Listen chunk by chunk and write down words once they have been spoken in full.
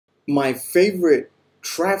my favorite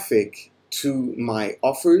traffic to my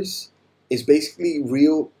offers is basically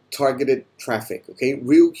real targeted traffic, okay?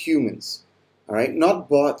 Real humans, all right? Not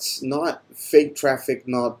bots, not fake traffic,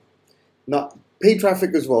 not paid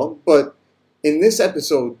traffic as well. But in this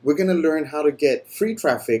episode, we're gonna learn how to get free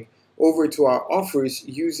traffic over to our offers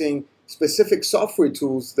using specific software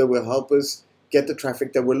tools that will help us get the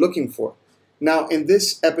traffic that we're looking for. Now, in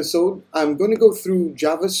this episode, I'm going to go through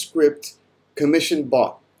JavaScript Commission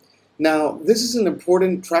Bot. Now, this is an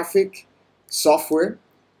important traffic software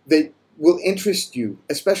that will interest you,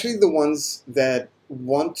 especially the ones that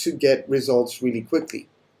want to get results really quickly,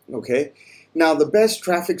 okay? Now, the best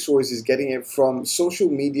traffic source is getting it from social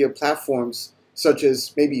media platforms such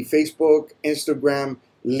as maybe Facebook, Instagram,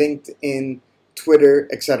 LinkedIn, Twitter,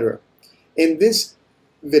 etc. In this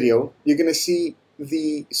video, you're going to see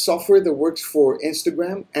the software that works for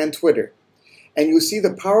Instagram and Twitter. And you'll see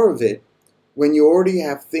the power of it when you already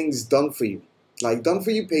have things done for you, like done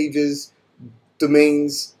for you pages,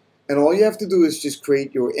 domains, and all you have to do is just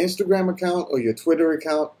create your Instagram account or your Twitter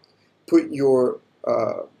account, put your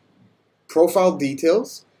profile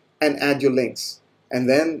details, and add your links. And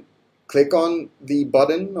then click on the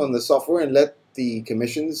button on the software and let the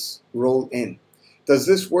commissions roll in. Does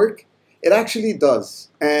this work? It actually does,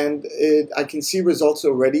 and I can see results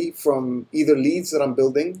already from either leads that I'm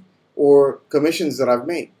building or commissions that I've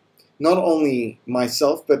made. Not only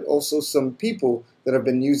myself, but also some people that have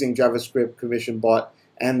been using JavaScript Commission Bot,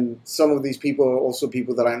 and some of these people are also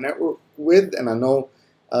people that I network with, and I know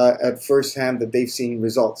at first hand that they've seen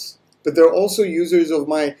results. But they're also users of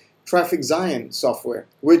my Traffic Zion software,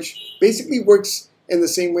 which basically works in the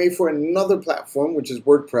same way for another platform, which is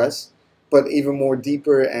WordPress, but even more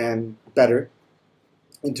deeper and better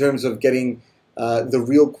in terms of getting the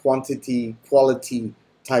real quality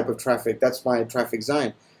type of traffic. That's my Traffic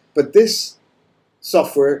Zion. But this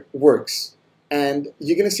software works, and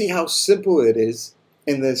you're going to see how simple it is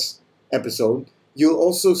in this episode. You'll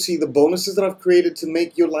also see the bonuses that I've created to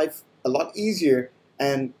make your life a lot easier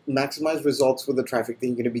and maximize results with the traffic that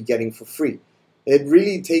you're going to be getting for free. It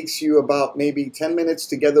really takes you about maybe 10 minutes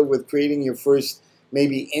together with creating your first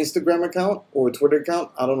maybe Instagram account or Twitter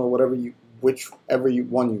account. I don't know, whichever you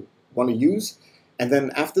want to use. And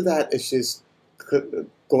then after that, it's just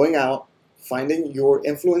going out, finding your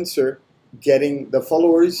influencer, getting the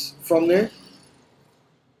followers from there,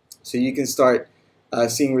 so you can start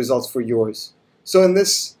seeing results for yours. So in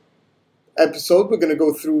this episode, we're going to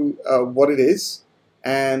go through what it is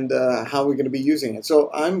and how we're going to be using it. So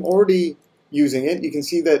I'm already using it. You can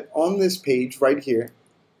see that on this page right here,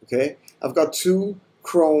 okay, I've got two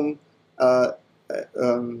Chrome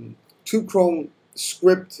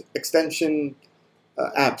script extension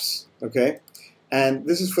apps, okay, and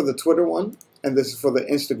this is for the Twitter one and this is for the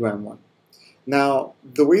Instagram one. Now,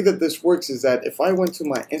 the way that this works is that if I went to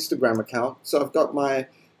my Instagram account, so I've got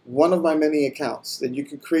one of my many accounts, that you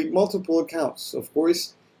can create multiple accounts, of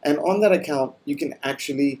course, and on that account you can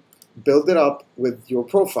actually build it up with your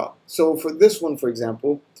profile. So for this one, for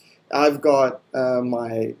example, I've got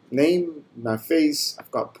my name, my face,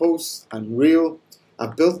 I've got posts, I'm real.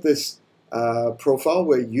 I've built this profile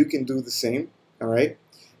where you can do the same, all right?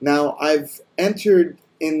 Now, I've entered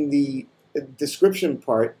in the description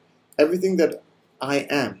part everything that I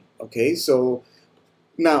am, okay? So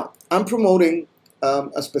now I'm promoting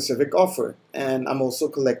a specific offer, and I'm also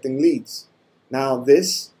collecting leads. Now,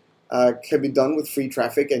 this can be done with free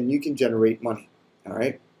traffic, and you can generate money, all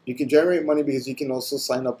right? You can generate money because you can also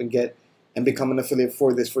sign up and become an affiliate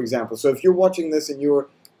for this, for example. So if you're watching this and you're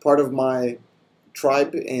part of my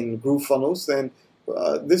tribe in GrooveFunnels, then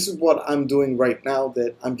this is what I'm doing right now,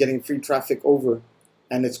 that I'm getting free traffic over,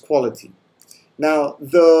 and it's quality. Now,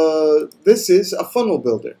 this is a funnel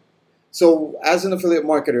builder. So as an affiliate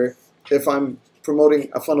marketer, if I'm promoting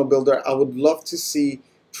a funnel builder, I would love to see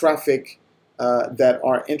traffic that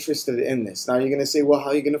are interested in this. Now, you're going to say, well, how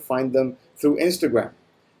are you going to find them? Through Instagram.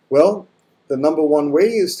 Well, the number one way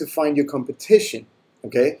is to find your competition,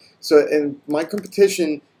 okay? So my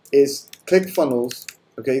competition is ClickFunnels,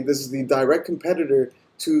 okay? This is the direct competitor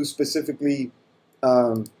to specifically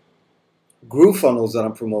GrooveFunnels that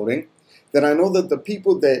I'm promoting. Then I know that the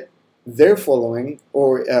people that they're following,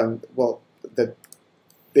 or that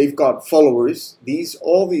they've got followers,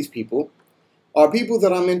 all these people are people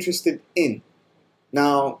that I'm interested in.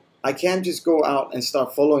 Now, I can't just go out and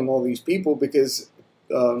start following all these people, because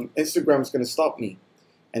Instagram is going to stop me,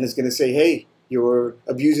 and it's going to say, hey, you're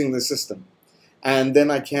abusing the system, and then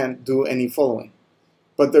I can't do any following.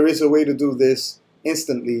 But there is a way to do this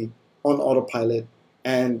instantly on autopilot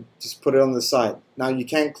and just put it on the side. Now, you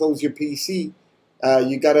can't close your PC.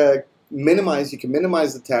 You gotta minimize. You can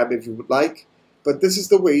minimize the tab if you would like, but this is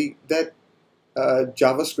the way that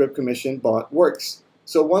JavaScript Commission Bot works.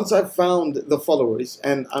 So once I've found the followers,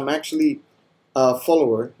 and I'm actually a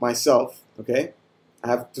follower myself, okay, I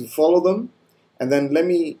have to follow them, and then let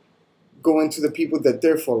me go into the people that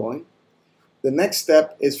they're following. The next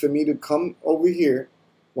step is for me to come over here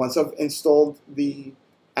once I've installed the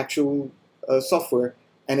actual software,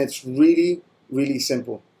 and it's really, really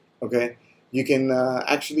simple, okay? You can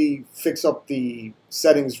actually fix up the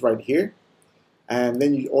settings right here, and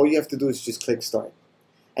then all you have to do is just click start.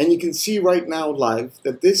 And you can see right now live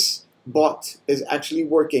that this bot is actually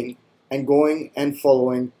working and going and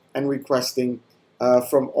following and requesting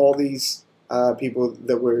from all these people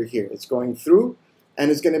that were here. It's going through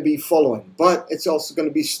and it's going to be following, but it's also going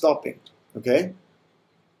to be stopping, okay?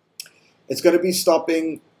 It's going to be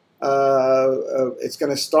stopping, it's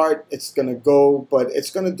going to start, it's going to go, but it's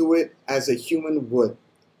going to do it as a human would.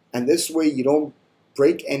 And this way you don't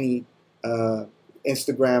break any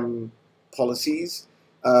Instagram policies.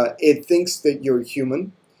 It thinks that you're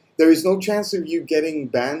human. There is no chance of you getting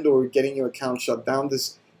banned or getting your account shut down.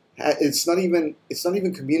 It's not even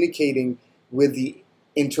communicating with the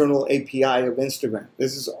internal API of Instagram.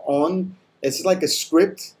 This is on. It's like a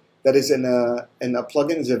script that is in a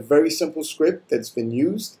plugin. It's a very simple script that's been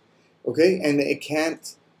used, okay, and it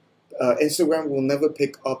can't. Instagram will never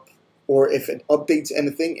pick up, or if it updates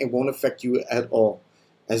anything, it won't affect you at all.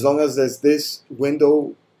 As long as there's this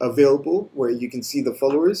window available where you can see the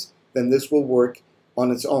followers, then this will work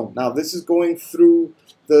on its own. Now this is going through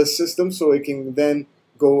the system, so it can then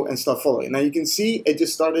go and start following. Now you can see it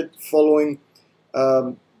just started following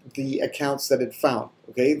the accounts that it found,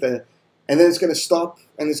 okay? And then it's going to stop,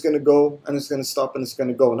 and it's going to go, and it's going to stop, and it's going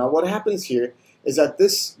to go. Now what happens here is that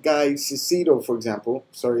this guy, Cicito, for example,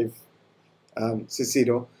 sorry,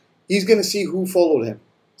 Cicito, he's going to see who followed him.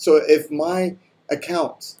 So if my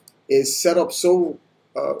account is set up so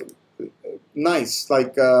nice,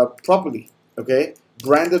 like properly, okay,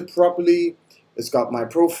 branded properly, it's got my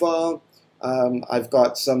profile, I've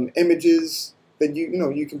got some images that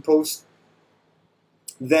you can post,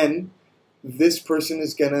 then this person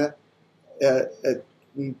is gonna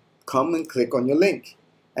come and click on your link.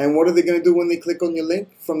 And what are they gonna do when they click on your link?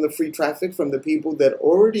 From the free traffic, from the people that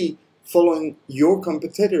already following your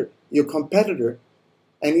competitor,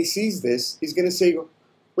 and he sees this, he's gonna say,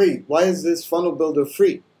 wait, why is this funnel builder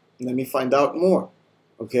free? Let me find out more,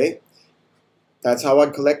 okay? That's how I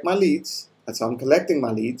collect my leads. That's how I'm collecting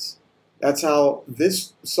my leads. That's how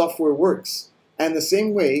this software works. And the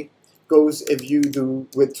same way goes if you do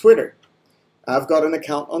with Twitter. I've got an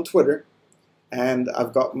account on Twitter, and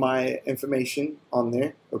I've got my information on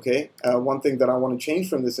there, okay? One thing that I want to change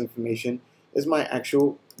from this information is my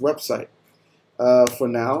actual website. For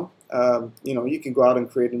now, you can go out and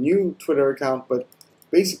create a new Twitter account, but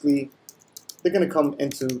basically, they're going to come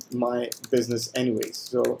into my business anyways.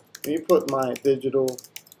 So let me put my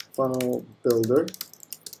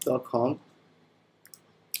digitalfunnelbuilder.com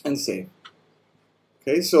and save.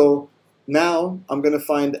 Okay, so now I'm going to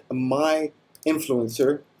find my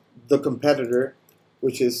influencer, the competitor,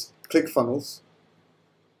 which is ClickFunnels.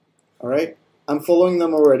 All right, I'm following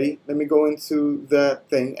them already. Let me go into that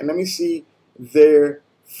thing and let me see their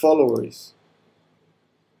followers.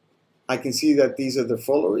 I can see that these are the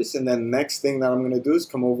followers, and then next thing that I'm going to do is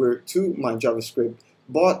come over to my JavaScript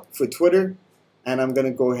bot for Twitter, and I'm going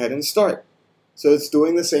to go ahead and start. So it's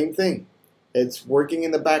doing the same thing. It's working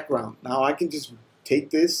in the background. Now I can just take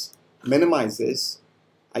this, minimize this.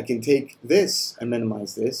 I can take this and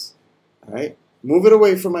minimize this. All right, move it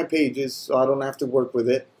away from my pages so I don't have to work with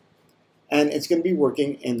it, and it's going to be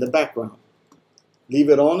working in the background. Leave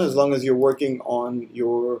it on as long as you're working on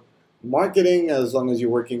your marketing, as long as you're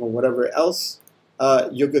working on whatever else,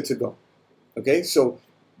 you're good to go. Okay, so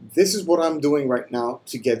this is what I'm doing right now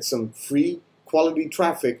to get some free quality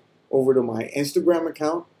traffic over to my Instagram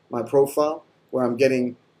account, my profile, where I'm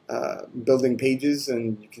getting building pages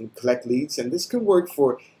and you can collect leads, and this can work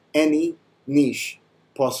for any niche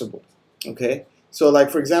possible. Okay, so like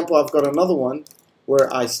for example, I've got another one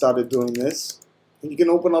where I started doing this, and you can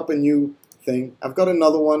open up a new thing. I've got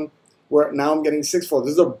another one where now I'm getting 6 followers.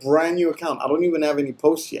 This is a brand new account. I don't even have any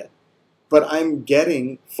posts yet, but I'm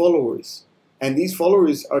getting followers, and these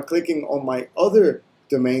followers are clicking on my other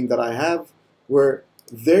domain that I have where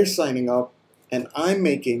they're signing up, and I'm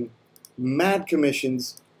making mad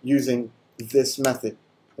commissions using this method.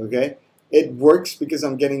 Okay, it works because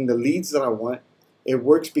I'm getting the leads that I want. It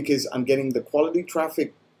works because I'm getting the quality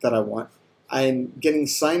traffic that I want. I'm getting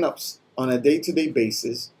signups on a day-to-day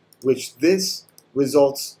basis, which this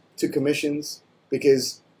results to commissions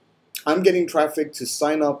because I'm getting traffic to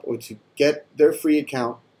sign up or to get their free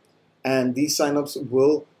account, and these signups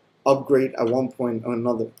will upgrade at one point or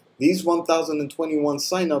another. These 1,021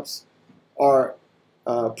 signups are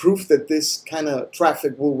proof that this kind of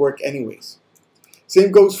traffic will work anyways.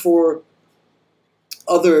 Same goes for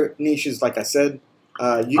other niches, like I said.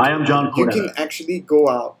 You can actually go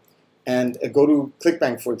out and go to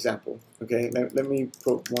ClickBank, for example. Okay, let me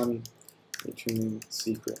put one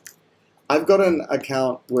secret. I've got an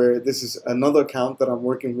account where this is another account that I'm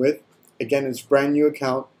working with. Again, it's a brand new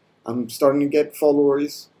account. I'm starting to get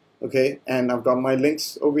followers, okay, and I've got my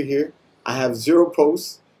links over here. I have 0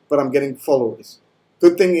 posts, but I'm getting followers.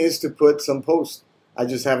 Good thing is to put some posts. I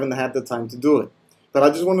just haven't had the time to do it. But I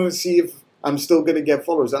just wanted to see if I'm still going to get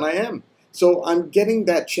followers, and I am. So I'm getting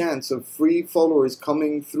that chance of free followers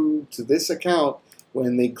coming through to this account.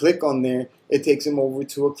 When they click on there, it takes them over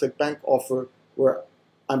to a ClickBank offer where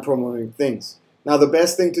I'm promoting things. Now, the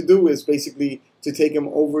best thing to do is basically to take them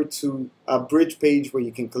over to a bridge page where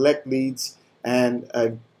you can collect leads and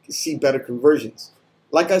see better conversions.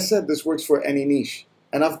 Like I said, this works for any niche.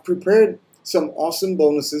 And I've prepared some awesome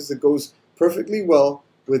bonuses that goes perfectly well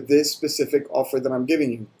with this specific offer that I'm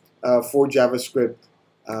giving you for JavaScript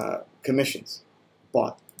commissions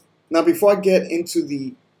bot. Now, before I get into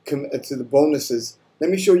the bonuses, let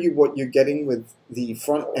me show you what you're getting with the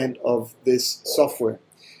front end of this software.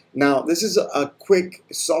 Now, this is a quick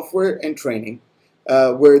software and training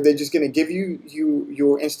where they're just going to give you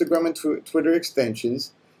your Instagram and Twitter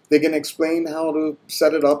extensions. They're going to explain how to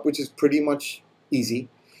set it up, which is pretty much easy.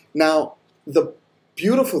 Now, the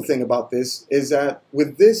beautiful thing about this is that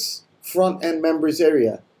with this front end members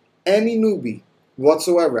area, any newbie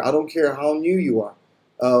whatsoever, I don't care how new you are,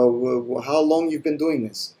 how long you've been doing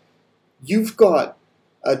this, you've got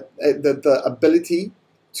the ability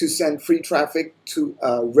to send free traffic to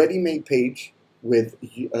a ready-made page with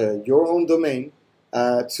your own domain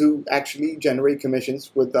to actually generate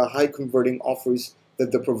commissions with the high converting offers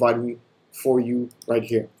that they're providing for you right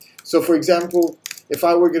here. So for example, if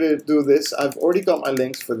I were going to do this, I've already got my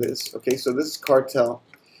links for this. Okay, so this is Cartel.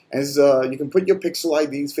 As you can put your pixel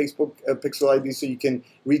IDs, Facebook pixel IDs, so you can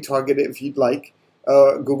retarget it if you'd like.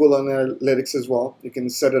 Google Analytics as well. You can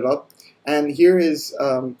set it up. And here is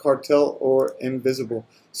Cartel or Invisible.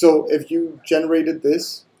 So if you generated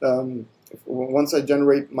this, once I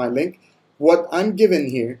generate my link, what I'm given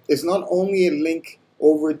here is not only a link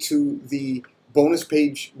over to the bonus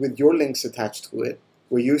page with your links attached to it,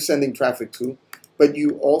 where you're sending traffic to, but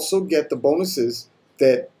you also get the bonuses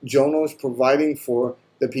that Jono is providing for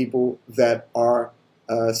the people that are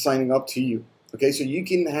signing up to you. Okay, so you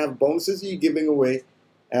can have bonuses that you're giving away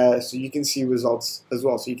so you can see results as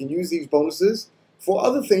well. So you can use these bonuses for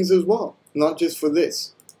other things as well, not just for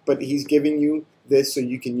this, but he's giving you this so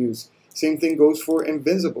you can use. Same thing goes for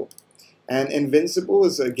Invincible. And Invincible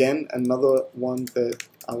is, again, another one that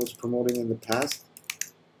I was promoting in the past.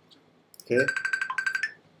 Okay.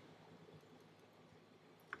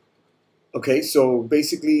 Okay, so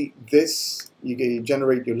basically this, you can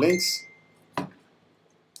generate your links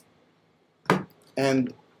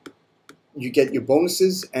and you get your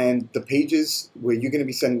bonuses and the pages where you're going to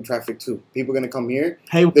be sending traffic to. People are going to come here.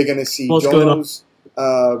 Hey, they're going to see Jono's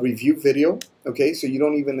review video. Okay, so you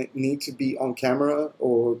don't even need to be on camera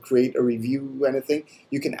or create a review or anything.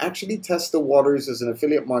 You can actually test the waters as an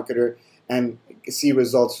affiliate marketer and see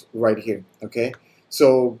results right here. Okay,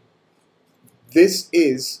 so this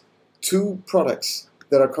is 2 products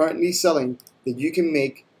that are currently selling that you can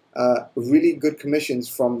make really good commissions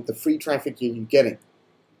from the free traffic you're getting.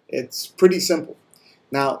 It's pretty simple.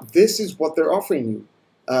 Now, this is what they're offering you.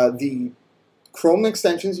 The Chrome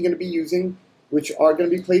extensions you're going to be using, which are going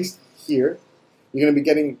to be placed here. You're going to be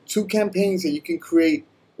getting 2 campaigns that you can create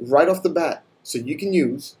right off the bat, so you can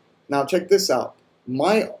use. Now, check this out.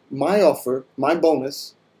 My offer, my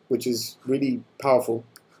bonus, which is really powerful,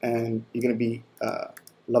 and you're going to be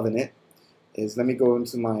loving it, is, let me go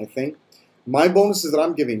into my thing. My bonuses that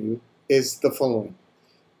I'm giving you is the following.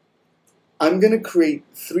 I'm going to create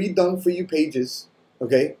 3 done-for-you pages,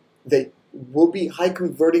 okay, that will be high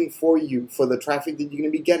converting for you for the traffic that you're going to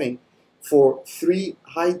be getting for 3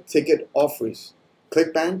 high-ticket offers,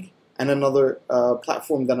 ClickBank and another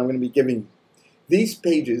platform that I'm going to be giving you. These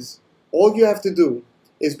pages, all you have to do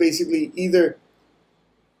is basically either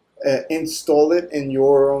install it in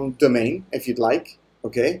your own domain if you'd like,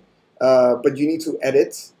 okay, but you need to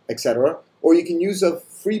edit, etc. Or you can use a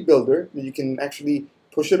free builder that you can actually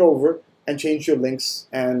push it over and change your links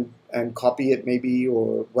and copy it maybe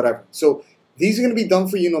or whatever. So these are going to be done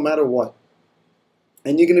for you no matter what.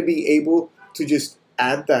 And you're going to be able to just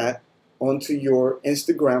add that onto your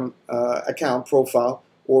Instagram account profile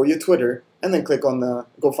or your Twitter, and then click on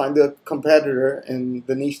go find the competitor in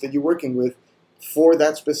the niche that you're working with for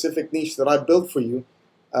that specific niche that I built for you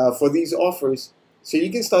for these offers, so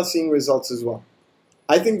you can start seeing results as well.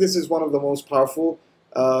 I think this is one of the most powerful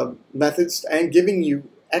methods and giving you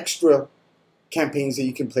extra campaigns that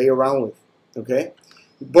you can play around with. Okay.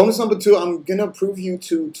 Bonus number 2, I'm gonna approve you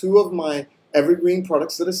to 2 of my evergreen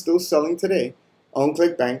products that are still selling today on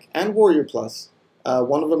ClickBank and Warrior Plus.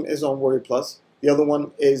 One of them is on Warrior Plus. The other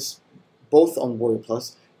one is both on Warrior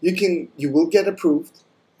Plus. You will get approved,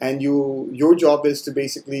 and your job is to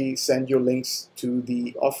basically send your links to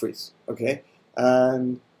the offers. Okay.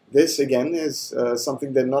 And this again is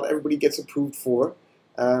something that not everybody gets approved for,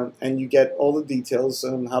 and you get all the details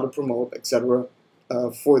on how to promote, etc.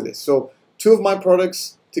 For this. So 2 of my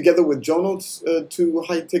products together with Joe Notes, 2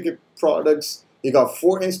 high ticket products. You got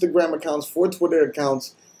 4 Instagram accounts, 4 Twitter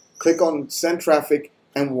accounts. Click on send traffic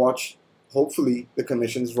and watch, hopefully, the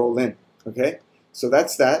commissions roll in. Okay, so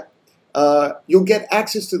that's that. You'll get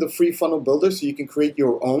access to the free funnel builder, so you can create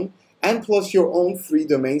your own, and plus your own free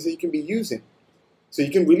domains that you can be using. So you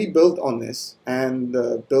can really build on this and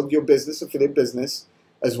build your business, affiliate business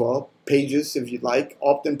as well. Pages, if you'd like,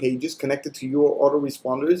 opt-in pages connected to your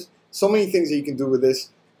autoresponders. So many things that you can do with this,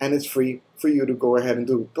 and it's free for you to go ahead and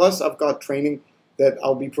do. Plus, I've got training that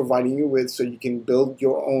I'll be providing you with, so you can build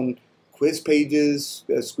your own quiz pages,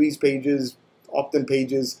 squeeze pages, opt-in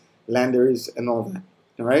pages, landers, and all that.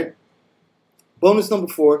 All right. Bonus number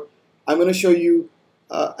 4, I'm going to show you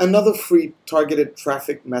another free targeted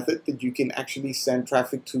traffic method that you can actually send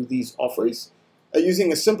traffic to these offers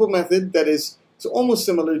using a simple method that is almost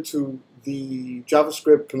similar to the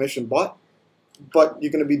JavaScript Commission Bot, but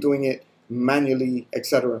you're going to be doing it manually,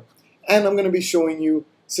 etc. And I'm going to be showing you,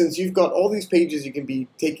 since you've got all these pages you can be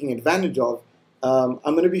taking advantage of, I'm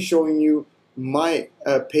going to be showing you my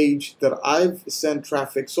page that I've sent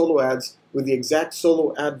traffic, solo ads, with the exact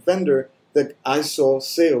solo ad vendor that I saw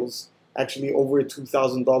sales actually over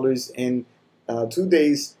 $2,000 in 2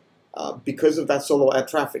 days because of that solo ad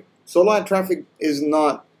traffic. Solo ad traffic is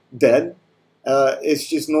not dead. It's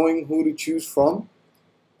just knowing who to choose from,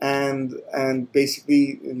 and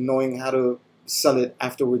basically knowing how to sell it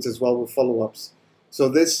afterwards as well with follow-ups. So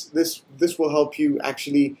this will help you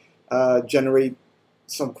actually generate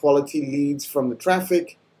some quality leads from the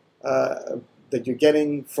traffic that you're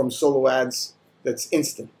getting from solo ads that's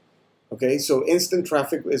instant. Okay, so instant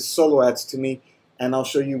traffic is solo ads to me, and I'll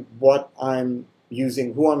show you what I'm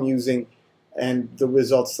using, who I'm using, and the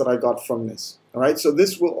results that I got from this. All right, so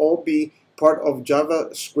this will all be part of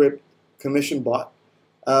JavaScript Commission Bot.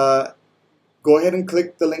 Go ahead and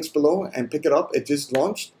click the links below and pick it up. It just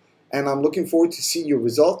launched, and I'm looking forward to see your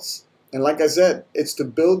results. And like I said, it's to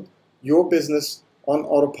build your business on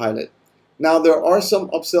autopilot. Now, there are some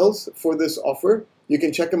upsells for this offer. You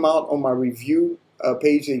can check them out on my review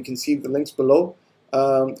page, and you can see the links below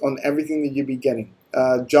on everything that you'll be getting.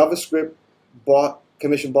 JavaScript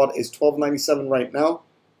Commission Bot is $12.97 right now,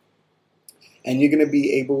 and you're going to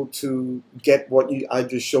be able to get what I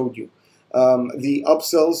just showed you. The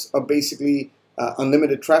upsells are basically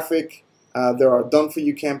unlimited traffic. There are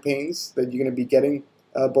done-for-you campaigns that you're going to be getting,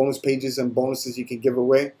 bonus pages and bonuses you can give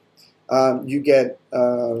away. You get,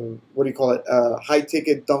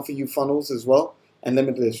 high-ticket done-for-you funnels as well, and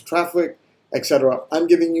limited traffic, etc. I'm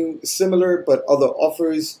giving you similar but other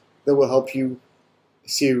offers that will help you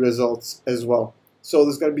see results as well. So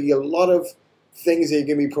there's going to be a lot of things that you're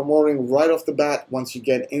going to be promoting right off the bat once you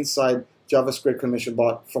get inside JavaScript Commission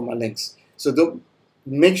Bot from my links. So don't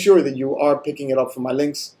make sure that you are picking it up from my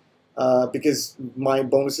links because my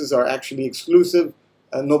bonuses are actually exclusive.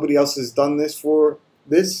 Nobody else has done this for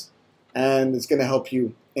this, and it's going to help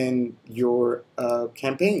you in your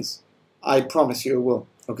campaigns. I promise you it will.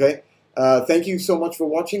 Okay. Thank you so much for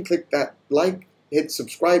watching. Click that like, hit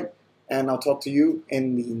subscribe, and I'll talk to you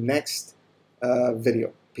in the next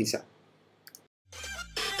video. Peace out.